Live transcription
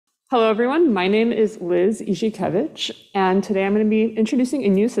Hello, everyone. My name is Liz Izhikevich, and today I'm going to be introducing a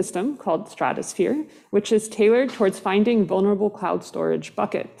new system called Stratosphere, which is tailored towards finding vulnerable cloud storage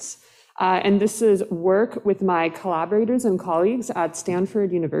buckets. And this is work with my collaborators and colleagues at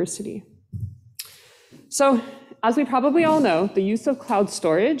Stanford University. So, as we probably all know, the use of cloud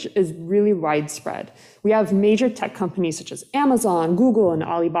storage is really widespread. We have major tech companies such as Amazon, Google, and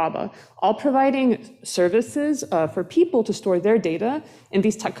Alibaba, all providing services for people to store their data in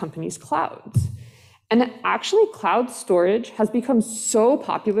these tech companies' clouds. And actually, cloud storage has become so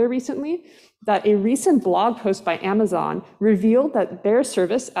popular recently that a recent blog post by Amazon revealed that their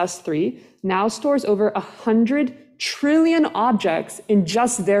service, S3, now stores over 100 trillion objects in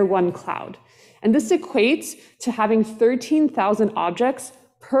just their one cloud. And this equates to having 13,000 objects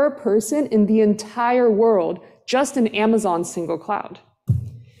per person in the entire world, just in Amazon's single cloud.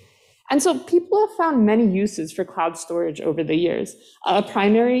 And so people have found many uses for cloud storage over the years. A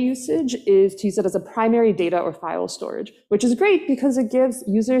primary usage is to use it as a primary data or file storage, which is great because it gives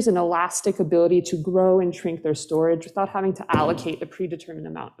users an elastic ability to grow and shrink their storage without having to allocate a predetermined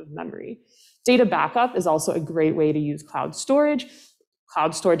amount of memory. Data backup is also a great way to use cloud storage.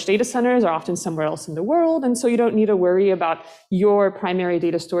 Cloud storage data centers are often somewhere else in the world, and so you don't need to worry about your primary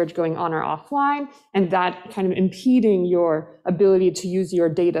data storage going on or offline, and that kind of impeding your ability to use your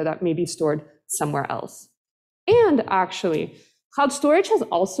data that may be stored somewhere else. And actually, cloud storage has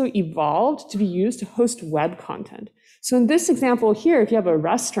also evolved to be used to host web content. So in this example here, if you have a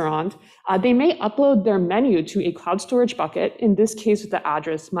restaurant, they may upload their menu to a cloud storage bucket, in this case with the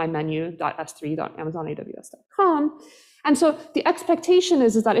address mymenu.s3.amazonaws.com. And so the expectation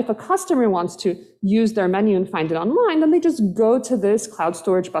is that if a customer wants to use their menu and find it online, then they just go to this cloud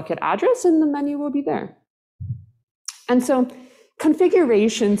storage bucket address and the menu will be there. And so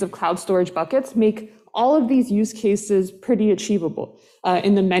configurations of cloud storage buckets make all of these use cases pretty achievable.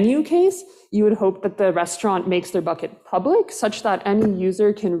 In the menu case, you would hope that the restaurant makes their bucket public such that any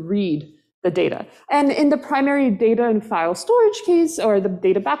user can read the data. And in the primary data and file storage case, or the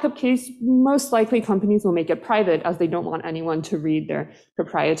data backup case, most likely companies will make it private as they don't want anyone to read their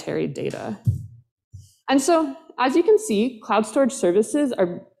proprietary data. And so, as you can see, cloud storage services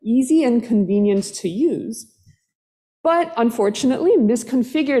are easy and convenient to use. But unfortunately,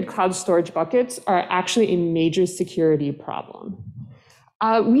 misconfigured cloud storage buckets are actually a major security problem.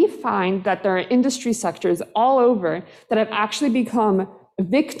 We find that there are industry sectors all over that have actually become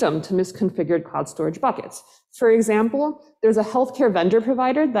victim to misconfigured cloud storage buckets. For example, there's a healthcare vendor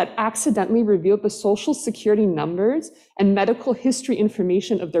provider that accidentally revealed the social security numbers and medical history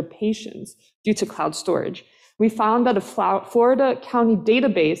information of their patients due to cloud storage. We found that a Florida county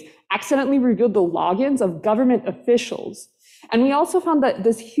database accidentally revealed the logins of government officials. And we also found that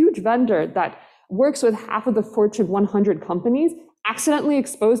this huge vendor that works with half of the Fortune 100 companies accidentally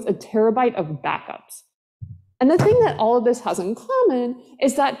exposed a terabyte of backups. And the thing that all of this has in common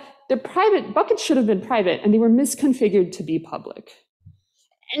is that the private buckets should have been private and they were misconfigured to be public.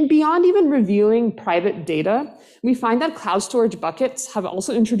 And beyond even revealing private data, we find that cloud storage buckets have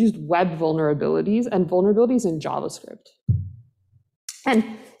also introduced web vulnerabilities and vulnerabilities in JavaScript. And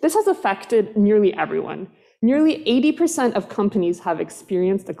this has affected nearly everyone. Nearly 80% of companies have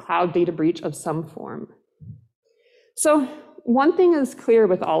experienced a cloud data breach of some form. So, one thing is clear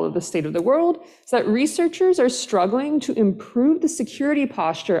with all of the state of the world is that researchers are struggling to improve the security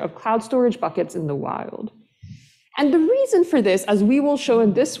posture of cloud storage buckets in the wild. And the reason for this, as we will show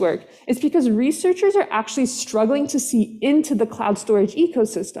in this work, is because researchers are actually struggling to see into the cloud storage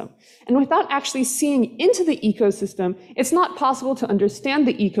ecosystem. And without actually seeing into the ecosystem, it's not possible to understand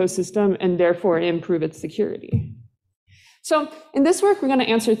the ecosystem and therefore improve its security. So in this work, we're going to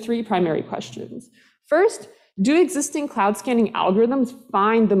answer three primary questions. First, do existing cloud scanning algorithms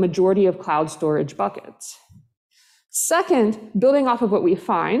find the majority of cloud storage buckets? Second, building off of what we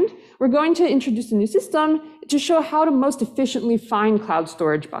find, we're going to introduce a new system to show how to most efficiently find cloud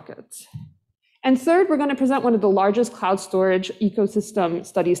storage buckets. And third, we're going to present one of the largest cloud storage ecosystem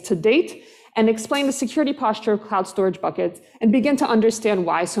studies to date and explain the security posture of cloud storage buckets and begin to understand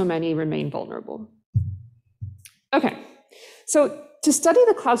why so many remain vulnerable. Okay, so to study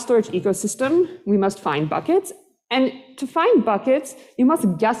the cloud storage ecosystem, we must find buckets. And to find buckets, you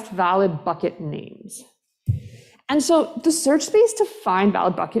must guess valid bucket names. And so the search space to find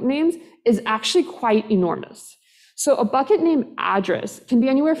valid bucket names is actually quite enormous. So a bucket name address can be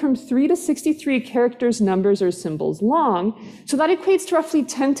anywhere from 3 to 63 characters, numbers, or symbols long. So that equates to roughly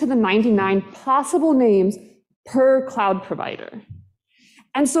 10 to the 99 possible names per cloud provider.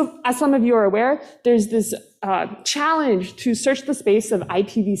 And so, as some of you are aware, there's this challenge to search the space of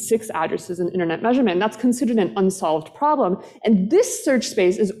IPv6 addresses in internet measurement. And that's considered an unsolved problem. And this search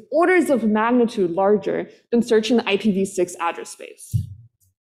space is orders of magnitude larger than searching the IPv6 address space.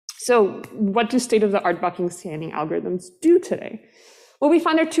 So what do state-of-the-art bucket scanning algorithms do today? Well, we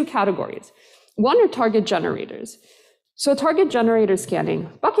find there are two categories. One are target generators. So a target generator scanning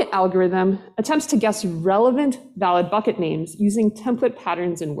bucket algorithm attempts to guess relevant valid bucket names using template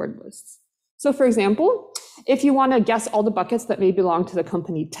patterns in word lists. So for example, if you want to guess all the buckets that may belong to the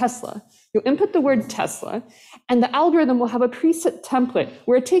company Tesla, you'll input the word Tesla, and the algorithm will have a preset template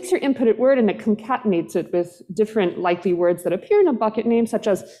where it takes your inputted word and it concatenates it with different likely words that appear in a bucket name, such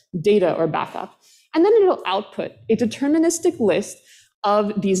as data or backup. And then it'll output a deterministic list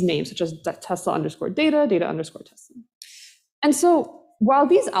of these names, such as Tesla underscore data, data underscore Tesla. And so while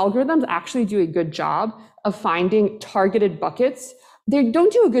these algorithms actually do a good job of finding targeted buckets, they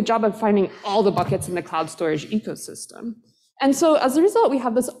don't do a good job of finding all the buckets in the cloud storage ecosystem. And so as a result, we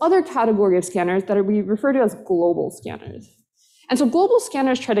have this other category of scanners that we refer to as global scanners. And so global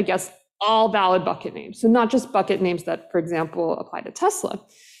scanners try to guess all valid bucket names, so not just bucket names that, for example, apply to Tesla.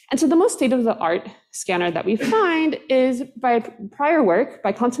 And so the most state-of-the-art scanner that we find is by prior work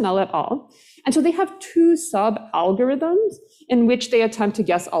by Continental et al. And so they have two sub-algorithms in which they attempt to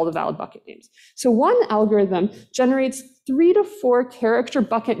guess all the valid bucket names. So one algorithm generates 3 to 4 character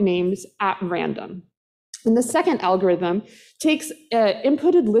bucket names at random. And the second algorithm takes an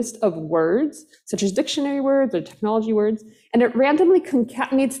inputted list of words, such as dictionary words or technology words, and it randomly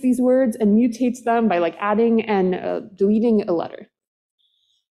concatenates these words and mutates them by adding and deleting a letter.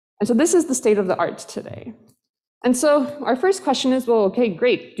 And so this is the state of the art today. And so our first question is, well, okay,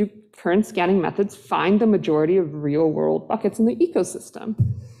 great. Do current scanning methods find the majority of real world buckets in the ecosystem?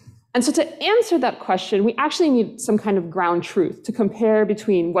 And so to answer that question, we actually need some kind of ground truth to compare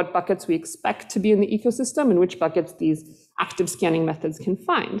between what buckets we expect to be in the ecosystem and which buckets these active scanning methods can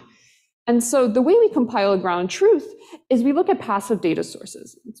find. And so the way we compile a ground truth is we look at passive data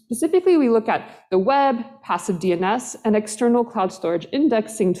sources. Specifically, we look at the web, passive DNS, and external cloud storage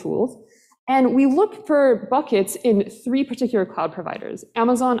indexing tools. And we look for buckets in 3 particular cloud providers: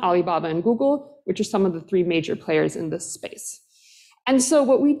 Amazon, Alibaba, and Google, which are some of the 3 major players in this space. And so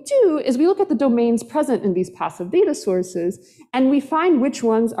what we do is we look at the domains present in these passive data sources, and we find which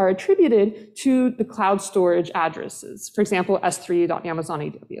ones are attributed to the cloud storage addresses. For example,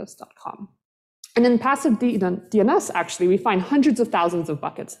 s3.amazonaws.com. And in passive DNS, actually, we find hundreds of thousands of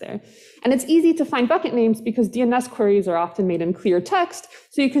buckets there. And it's easy to find bucket names because DNS queries are often made in clear text,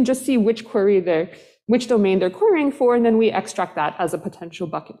 so you can just see which domain they're querying for, and then we extract that as a potential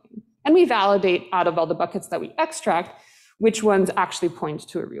bucket name. And we validate out of all the buckets that we extract which ones actually point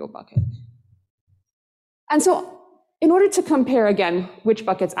to a real bucket. And so in order to compare, again, which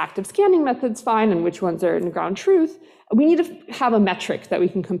buckets active scanning methods find and which ones are in ground truth, we need to have a metric that we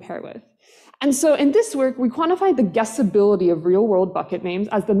can compare with. And so in this work, we quantify the guessability of real-world bucket names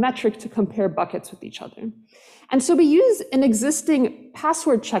as the metric to compare buckets with each other. And so we use an existing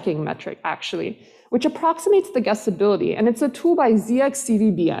password checking metric, actually, which approximates the guessability. And it's a tool by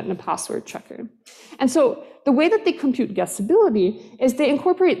ZXCVBN, a password checker. And so the way that they compute guessability is they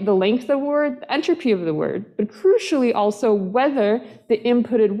incorporate the length of the word, the entropy of the word, but crucially also whether the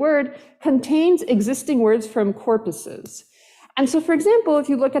inputted word contains existing words from corpuses. And so, for example, if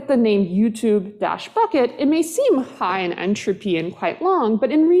you look at the name YouTube-bucket, it may seem high in entropy and quite long,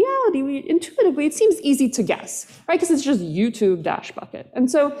 but in reality, intuitively, it seems easy to guess, right? Because it's just YouTube-bucket. And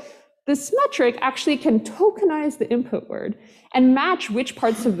so this metric actually can tokenize the input word and match which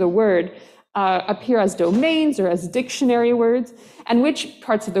parts of the word appear as domains or as dictionary words, and which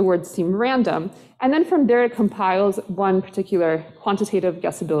parts of the word seem random. And then from there, it compiles one particular quantitative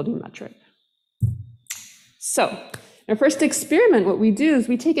guessability metric. So in our first experiment, what we do is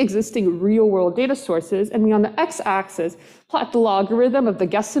we take existing real-world data sources, and we, on the x-axis, plot the logarithm of the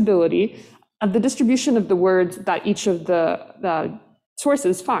guessability of the distribution of the words that each of the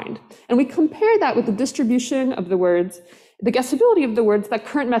sources find. And we compare that with the distribution of the words, the guessability of the words that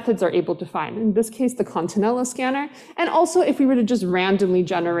current methods are able to find, in this case, the Continental scanner, and also if we were to just randomly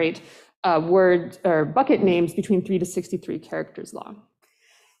generate word or bucket names between 3 to 63 characters long.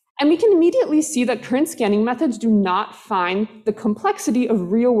 And we can immediately see that current scanning methods do not find the complexity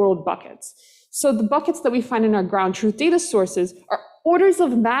of real-world buckets. So the buckets that we find in our ground truth data sources are orders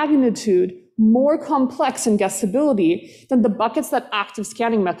of magnitude more complex in guessability than the buckets that active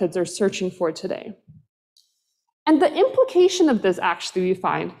scanning methods are searching for today. And the implication of this, actually, we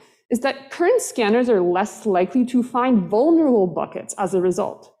find, is that current scanners are less likely to find vulnerable buckets as a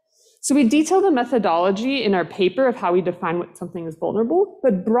result. So we detail the methodology in our paper of how we define what something is vulnerable,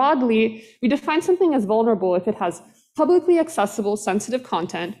 but broadly, we define something as vulnerable if it has publicly accessible sensitive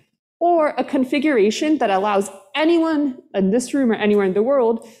content or a configuration that allows anyone in this room or anywhere in the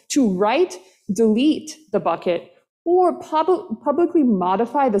world to write, delete the bucket, or publicly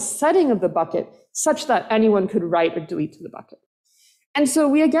modify the setting of the bucket such that anyone could write or delete to the bucket. And so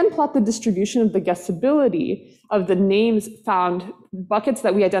we again plot the distribution of the guessability of the names found, buckets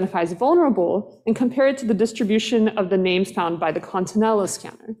that we identify as vulnerable, and compare it to the distribution of the names found by the Continella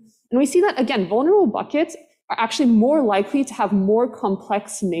scanner. And we see that, again, vulnerable buckets are actually more likely to have more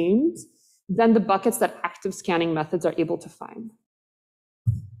complex names than the buckets that active scanning methods are able to find.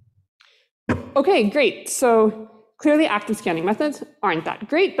 Okay, great. So clearly active scanning methods aren't that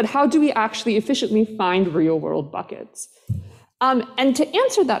great, but how do we actually efficiently find real-world buckets? And to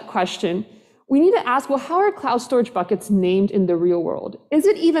answer that question, we need to ask, well, how are cloud storage buckets named in the real world? Is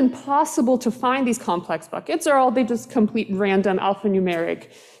it even possible to find these complex buckets, or are they just complete random alphanumeric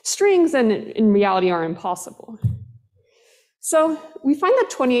strings and in reality are impossible? So we find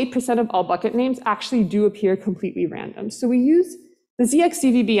that 28% of all bucket names actually do appear completely random. So we use the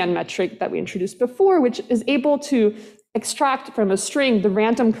ZXCVBN metric that we introduced before, which is able to extract from a string the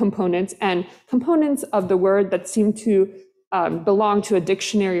random components and components of the word that seem to belong to a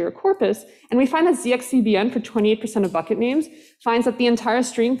dictionary or corpus. And we find that ZXCVBN for 28% of bucket names finds that the entire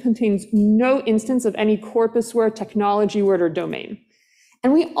string contains no instance of any corpus word, technology word, or domain.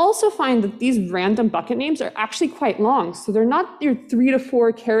 And we also find that these random bucket names are actually quite long. So they're not your 3 to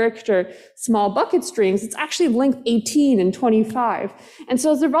 4 character small bucket strings. It's actually length 18 and 25. And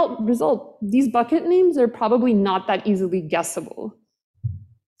so as a result, these bucket names are probably not that easily guessable.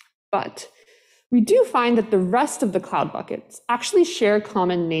 But we do find that the rest of the cloud buckets actually share a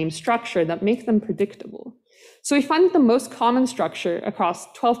common name structure that makes them predictable. So we find that the most common structure across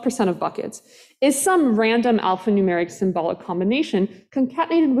 12% of buckets is some random alphanumeric symbolic combination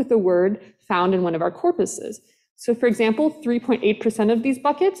concatenated with a word found in one of our corpuses. So for example, 3.8% of these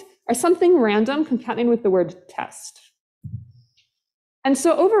buckets are something random concatenated with the word test. And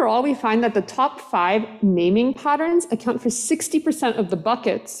so overall, we find that the top 5 naming patterns account for 60% of the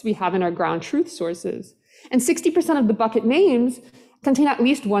buckets we have in our ground truth sources. And 60% of the bucket names contain at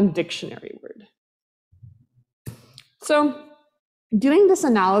least one dictionary word. So doing this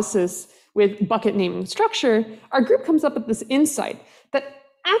analysis with bucket naming structure, our group comes up with this insight that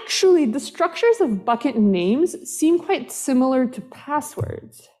actually the structures of bucket names seem quite similar to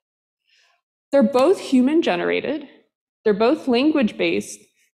passwords. They're both human generated. They're both language-based.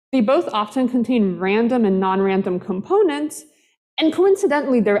 They both often contain random and non-random components. And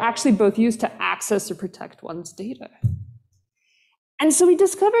coincidentally, they're actually both used to access or protect one's data. And so we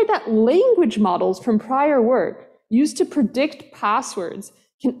discovered that language models from prior work used to predict passwords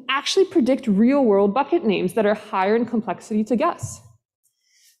can actually predict real-world bucket names that are higher in complexity to guess.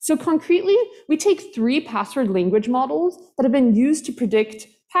 So concretely, we take 3 password language models that have been used to predict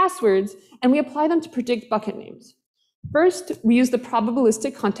passwords, and we apply them to predict bucket names. First, we use the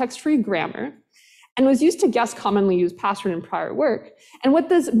probabilistic context-free grammar, and was used to guess commonly used password in prior work. And what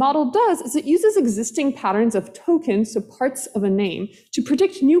this model does is it uses existing patterns of tokens, so parts of a name, to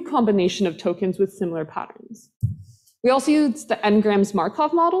predict new combination of tokens with similar patterns. We also use the n-grams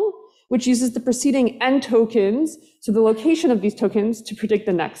Markov model, which uses the preceding n tokens, so the location of these tokens, to predict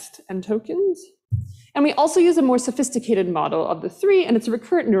the next n tokens. And we also use a more sophisticated model of the 3, and it's a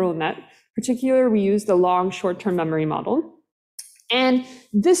recurrent neural net. Particularly, we use the long short-term memory model. And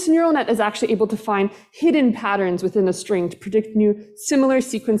this neural net is actually able to find hidden patterns within a string to predict new similar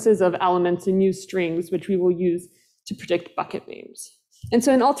sequences of elements and new strings, which we will use to predict bucket names. And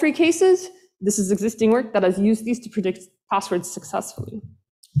so in all 3 cases, this is existing work that has used these to predict passwords successfully.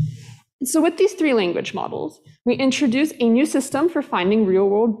 And so with these 3 language models, we introduce a new system for finding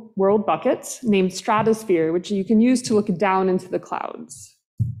real-world buckets named Stratosphere, which you can use to look down into the clouds.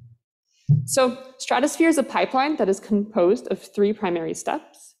 So Stratosphere is a pipeline that is composed of 3 primary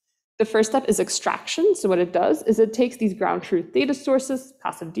steps. The first step is extraction. So what it does is it takes these ground truth data sources,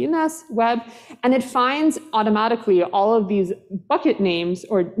 passive DNS, web, and it finds automatically all of these bucket names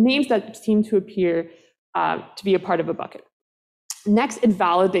or names that seem to appear to be a part of a bucket. Next, it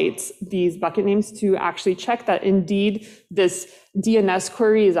validates these bucket names to actually check that indeed this DNS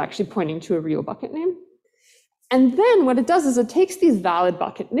query is actually pointing to a real bucket name. And then what it does is it takes these valid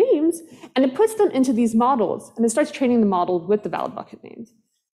bucket names and it puts them into these models, and it starts training the model with the valid bucket names.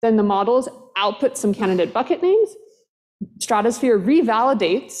 Then the models output some candidate bucket names. Stratosphere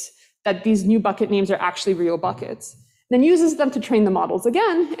revalidates that these new bucket names are actually real buckets, then uses them to train the models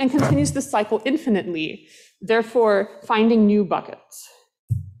again and continues this cycle infinitely, therefore finding new buckets.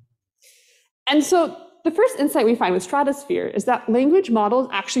 And so the first insight we find with Stratosphere is that language models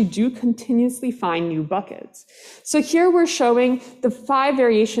actually do continuously find new buckets. So here we're showing the 5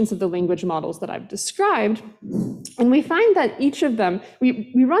 variations of the language models that I've described. And we find that each of them,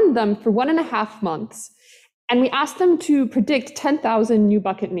 we run them for 1.5 months. And we ask them to predict 10,000 new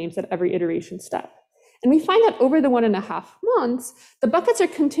bucket names at every iteration step. And we find that over the 1.5 months, the buckets are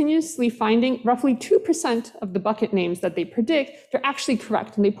continuously finding roughly 2% of the bucket names that they predict. They're actually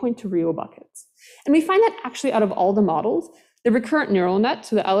correct, and they point to real buckets. And we find that actually out of all the models, the recurrent neural net,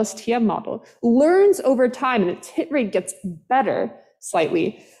 so the LSTM model, learns over time, and its hit rate gets better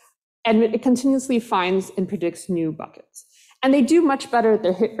slightly, and it continuously finds and predicts new buckets. And they do much better at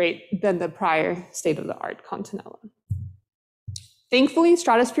their hit rate than the prior state-of-the-art Continella. Thankfully,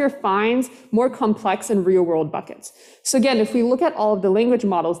 Stratosphere finds more complex and real-world buckets. So again, if we look at all of the language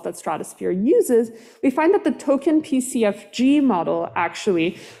models that Stratosphere uses, we find that the token PCFG model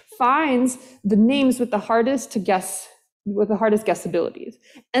actually finds the names with the hardest guessabilities,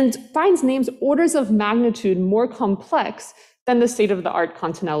 and finds names orders of magnitude more complex than the state-of-the-art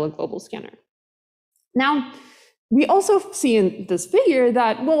Continella global scanner. Now, we also see in this figure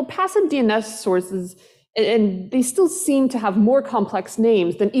that, well, passive DNS sources, and they still seem to have more complex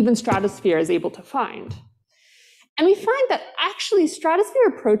names than even Stratosphere is able to find. And we find that actually Stratosphere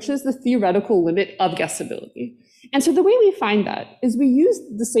approaches the theoretical limit of guessability. And so the way we find that is we use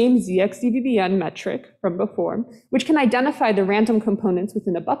the same ZXDVBN metric from before, which can identify the random components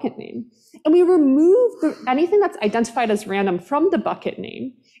within a bucket name. And we remove anything that's identified as random from the bucket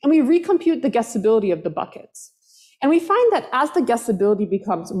name, and we recompute the guessability of the buckets. And we find that as the guessability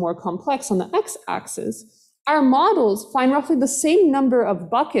becomes more complex on the x-axis, our models find roughly the same number of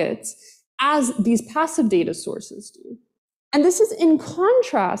buckets as these passive data sources do. And this is in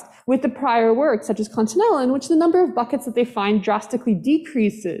contrast with the prior work, such as Continella, in which the number of buckets that they find drastically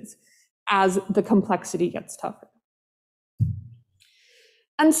decreases as the complexity gets tougher.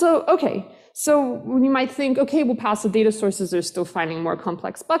 And so, okay, so you might think, okay, well, passive data sources are still finding more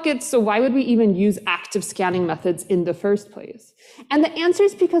complex buckets, so why would we even use active scanning methods in the first place? And the answer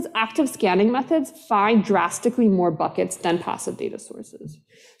is because active scanning methods find drastically more buckets than passive data sources.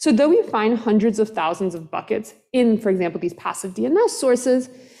 So though we find hundreds of thousands of buckets in, for example, these passive DNS sources,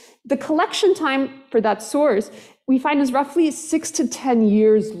 the collection time for that source we find is roughly 6 to 10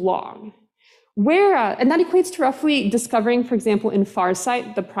 years long. And that equates to roughly discovering, for example, in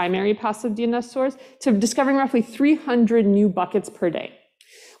Farsight, the primary passive DNS source, to discovering roughly 300 new buckets per day.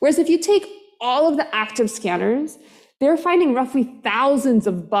 Whereas if you take all of the active scanners, they're finding roughly thousands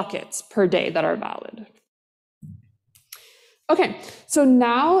of buckets per day that are valid. Okay, so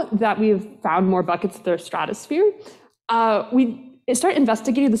now that we've found more buckets in their stratosphere, we start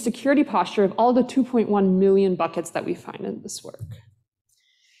investigating the security posture of all the 2.1 million buckets that we find in this work.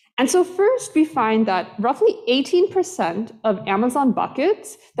 And so first, we find that roughly 18% of Amazon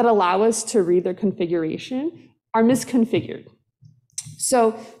buckets that allow us to read their configuration are misconfigured.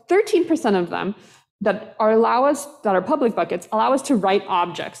 So 13% of them that are public buckets allow us to write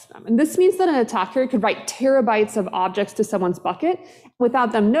objects to them. And this means that an attacker could write terabytes of objects to someone's bucket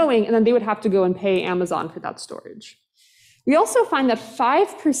without them knowing, and then they would have to go and pay Amazon for that storage. We also find that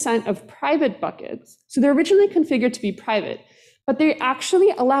 5% of private buckets, so they're originally configured to be private, but they actually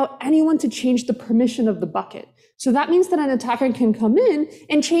allow anyone to change the permission of the bucket. So that means that an attacker can come in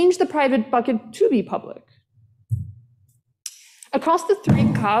and change the private bucket to be public. Across the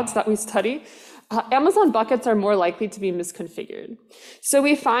 3 clouds that we study, Amazon buckets are more likely to be misconfigured. So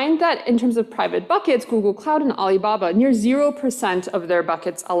we find that in terms of private buckets, Google Cloud and Alibaba, near 0% of their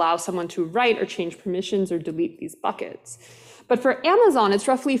buckets allow someone to write or change permissions or delete these buckets. But for Amazon, it's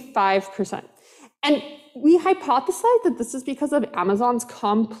roughly 5%. And we hypothesize that this is because of Amazon's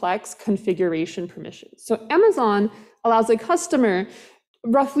complex configuration permissions. So Amazon allows a customer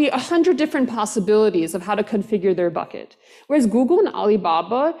roughly 100 different possibilities of how to configure their bucket, whereas Google and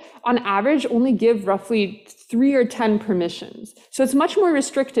Alibaba, on average, only give roughly 3 or 10 permissions. So it's much more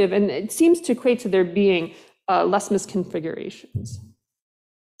restrictive, and it seems to equate to there being less misconfigurations.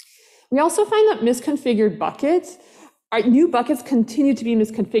 We also find that misconfigured buckets, new buckets continue to be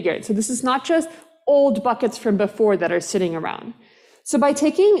misconfigured. So this is not just old buckets from before that are sitting around. So by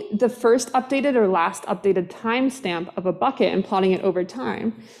taking the first updated or last updated timestamp of a bucket and plotting it over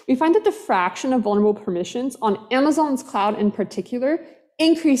time, we find that the fraction of vulnerable permissions on Amazon's cloud in particular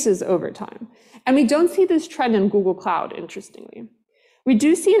increases over time. And we don't see this trend in Google Cloud, interestingly. We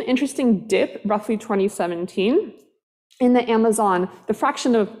do see an interesting dip, roughly 2017, in the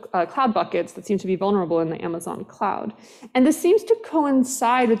fraction of cloud buckets that seem to be vulnerable in the Amazon cloud. And this seems to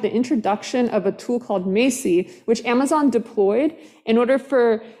coincide with the introduction of a tool called Macy, which Amazon deployed in order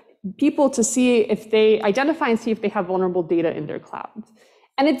for people to see if they identify and see if they have vulnerable data in their clouds.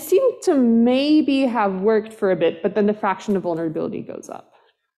 And it seemed to maybe have worked for a bit, but then the fraction of vulnerability goes up.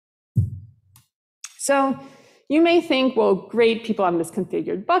 So you may think, well, great, people have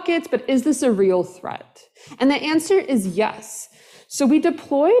misconfigured buckets, but is this a real threat? And the answer is yes. So we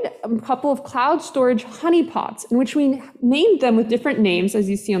deployed a couple of cloud storage honeypots in which we named them with different names, as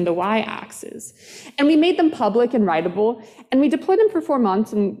you see on the y-axis. And we made them public and writable, and we deployed them for 4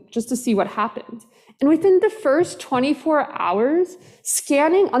 months and just to see what happened. And within the first 24 hours,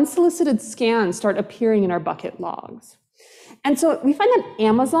 unsolicited scans start appearing in our bucket logs. And so we find that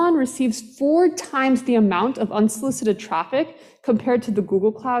Amazon receives 4 times the amount of unsolicited traffic compared to the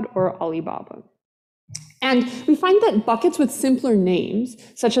Google Cloud or Alibaba. And we find that buckets with simpler names,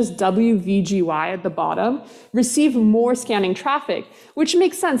 such as WVGY at the bottom, receive more scanning traffic, which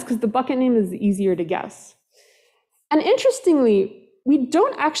makes sense because the bucket name is easier to guess. And interestingly, we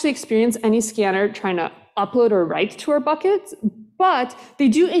don't actually experience any scanner trying to upload or write to our buckets, but they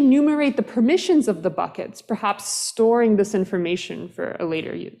do enumerate the permissions of the buckets, perhaps storing this information for a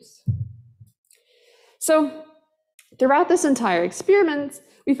later use. So throughout this entire experiment,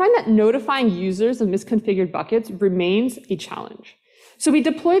 we find that notifying users of misconfigured buckets remains a challenge. So we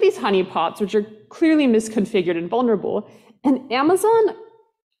deploy these honeypots, which are clearly misconfigured and vulnerable, and Amazon,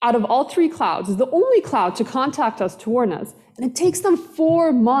 out of all 3 clouds, is the only cloud to contact us to warn us. And it takes them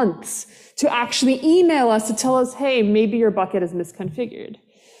 4 months to actually email us to tell us, hey, maybe your bucket is misconfigured.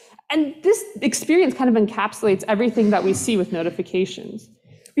 And this experience kind of encapsulates everything that we see with notifications.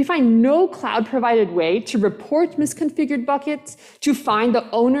 We find no cloud-provided way to report misconfigured buckets, to find the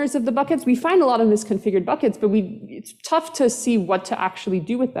owners of the buckets. We find a lot of misconfigured buckets, but it's tough to see what to actually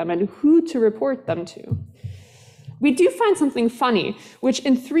do with them and who to report them to. We do find something funny, which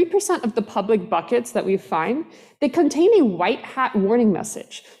in 3% of the public buckets that we find, they contain a white hat warning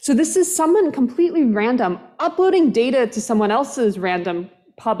message. So this is someone completely random uploading data to someone else's random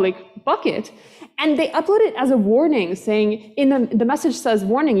public bucket, and they upload it as a warning saying, the message says,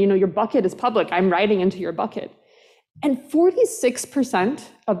 warning, your bucket is public, I'm writing into your bucket. And 46%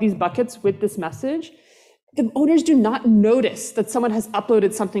 of these buckets with this message, the owners do not notice that someone has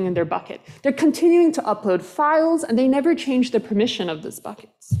uploaded something in their bucket. They're continuing to upload files, and they never change the permission of these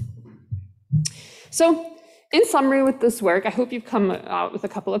buckets. So in summary with this work, I hope you've come out with a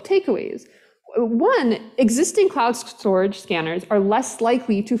couple of takeaways. 1, existing cloud storage scanners are less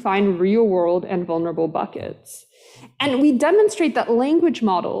likely to find real-world and vulnerable buckets. And we demonstrate that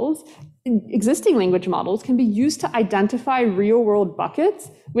existing language models can be used to identify real-world buckets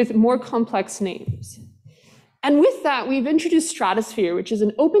with more complex names. And with that, we've introduced Stratosphere, which is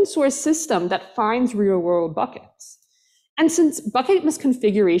an open source system that finds real-world buckets. And since bucket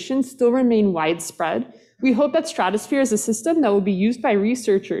misconfigurations still remain widespread, we hope that Stratosphere is a system that will be used by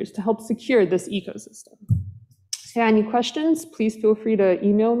researchers to help secure this ecosystem. If you have any questions, please feel free to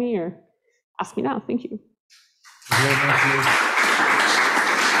email me or ask me now. Thank you.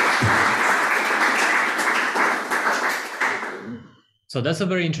 So that's a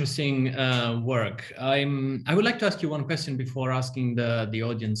very interesting work. I would like to ask you one question before asking the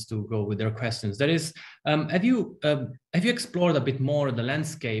audience to go with their questions. That is, have you explored a bit more the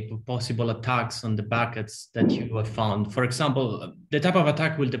landscape of possible attacks on the buckets that you have found? For example, the type of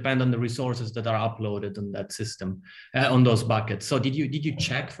attack will depend on the resources that are uploaded on that system, on those buckets. So did you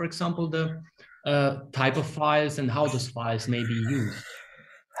check, for example, the type of files and how those files may be used?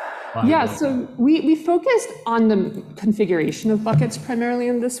 Yeah, so we focused on the configuration of buckets primarily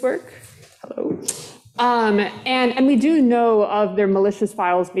in this work. Hello. And we do know of their malicious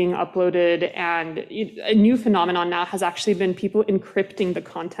files being uploaded, and a new phenomenon now has actually been people encrypting the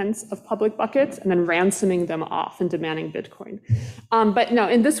contents of public buckets and then ransoming them off and demanding Bitcoin. But no,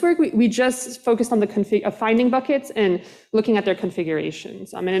 in this work, we just focused on the finding buckets and looking at their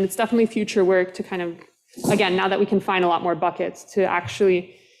configurations. And it's definitely future work to kind of, again, now that we can find a lot more buckets, to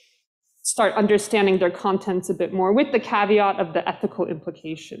actually start understanding their contents a bit more, with the caveat of the ethical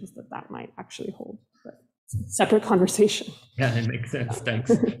implications that might actually hold. But separate conversation. Yeah, it makes sense.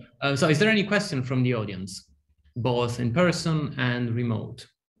 Thanks. So is there any question from the audience, both in person and remote?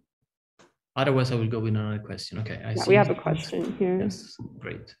 Otherwise, I will go with another question. Okay, we have a question here. Yes,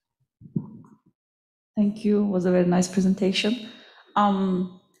 great. Thank you. It was a very nice presentation.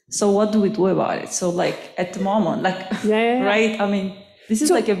 So what do we do about it? So at the moment, right? This is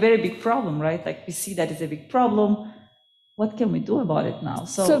a very big problem, right? We see that it's a big problem. What can we do about it now?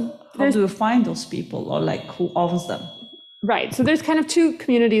 So how do we find those people, or who owns them? Right. So there's kind of 2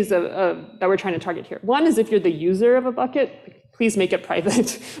 communities that we're trying to target here. One is if you're the user of a bucket, please make it private,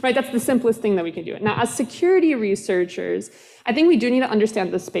 right? That's the simplest thing that we can do. Now, as security researchers, I think we do need to understand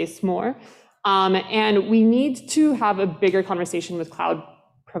the space more. And we need to have a bigger conversation with cloud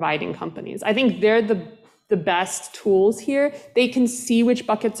providing companies. I think they're the best tools here. They can see which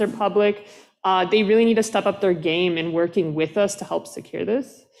buckets are public. They really need to step up their game in working with us to help secure this.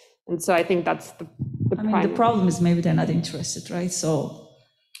 And so I think that's the the problem is maybe they're not interested, right? So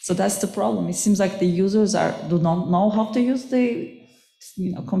that's the problem. It seems like the users do not know how to use the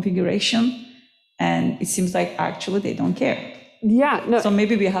configuration, and it seems like actually they don't care. Yeah. No. So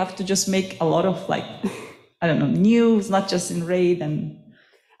maybe we have to just make a lot of news, not just in RAID and.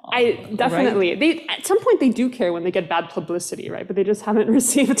 Definitely. Right? At some point they do care when they get bad publicity, right? But they just haven't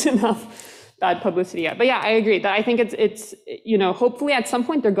received enough bad publicity yet. But yeah, I agree that I think it's hopefully at some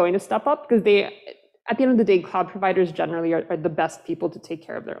point they're going to step up, because at the end of the day, cloud providers generally are the best people to take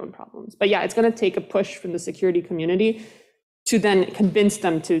care of their own problems. But yeah, it's going to take a push from the security community to then convince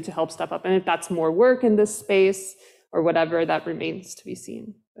them to help step up. And if that's more work in this space or whatever, that remains to be seen.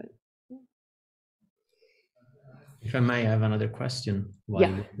 But, yeah. If I may, I have another question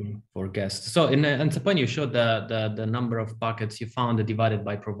while looking for guests. So in Sebastian, you showed the number of buckets you found divided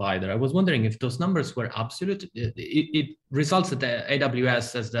by provider. I was wondering if those numbers were absolute. It results that the AWS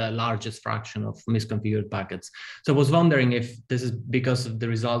has the largest fraction of misconfigured packets. So I was wondering if this is because of the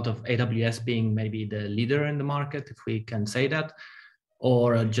result of AWS being maybe the leader in the market, if we can say that, or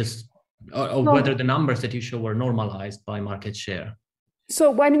whether the numbers that you show were normalized by market share. So,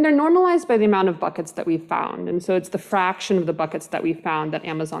 I mean, they're normalized by the amount of buckets that we found. And so it's the fraction of the buckets that we found that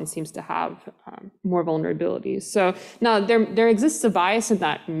Amazon seems to have more vulnerabilities. So now there exists a bias in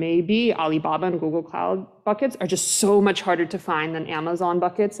that maybe Alibaba and Google Cloud buckets are just so much harder to find than Amazon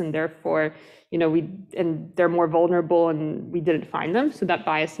buckets. And therefore, they're more vulnerable and we didn't find them. So that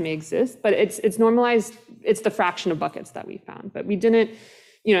bias may exist, but it's normalized. It's the fraction of buckets that we found, but we didn't,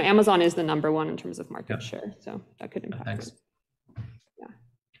 Amazon is the #1 in terms of market share. So that could impact it.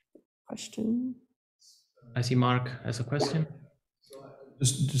 Question. I see Mark has a question.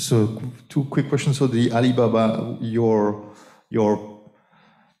 So 2 quick questions. So the Alibaba, your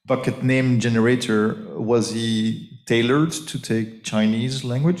bucket name generator, was he tailored to take Chinese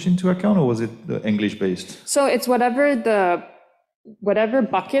language into account, or was it English based? So it's whatever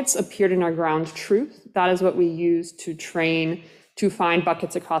buckets appeared in our ground truth, that is what we use to find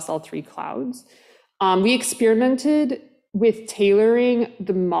buckets across all 3 clouds. We experimented with tailoring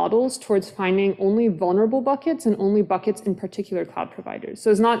the models towards finding only vulnerable buckets and only buckets in particular cloud providers.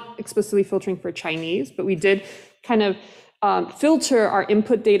 So it's not explicitly filtering for Chinese, but we did kind of filter our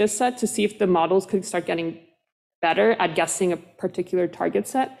input data set to see if the models could start getting better at guessing a particular target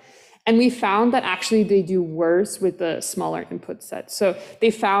set. And we found that actually they do worse with the smaller input set. So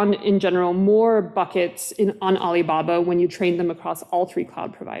they found in general more buckets on Alibaba when you train them across all 3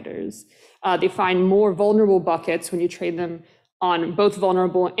 cloud providers. They find more vulnerable buckets when you train them on both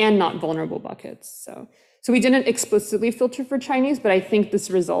vulnerable and not vulnerable buckets. So we didn't explicitly filter for Chinese, but I think this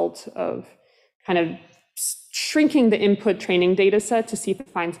result of kind of shrinking the input training data set to see if it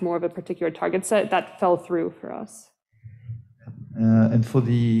finds more of a particular target set, that fell through for us. And for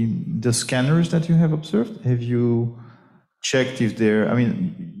the scanners that you have observed, have you checked if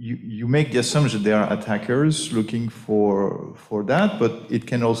you make the assumption there are attackers looking for that, but it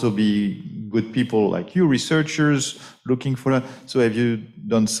can also be good people like you, researchers, looking for that. So have you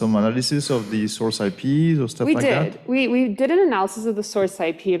done some analysis of the source IPs or stuff like that? We did an analysis of the source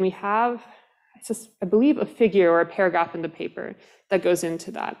IP, and we have, I believe, a figure or a paragraph in the paper that goes into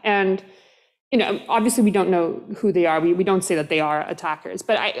that. And obviously we don't know who they are. We don't say that they are attackers.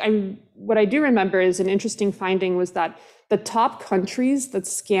 But what I do remember is an interesting finding was that the top countries that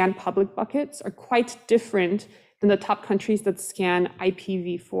scan public buckets are quite different than the top countries that scan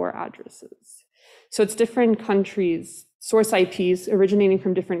IPv4 addresses. So it's different countries, source IPs originating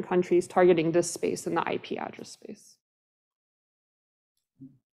from different countries targeting this space in the IP address space.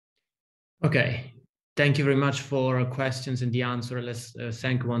 Okay. Thank you very much for questions and the answer. Let's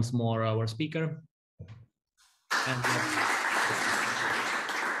thank once more our speaker. And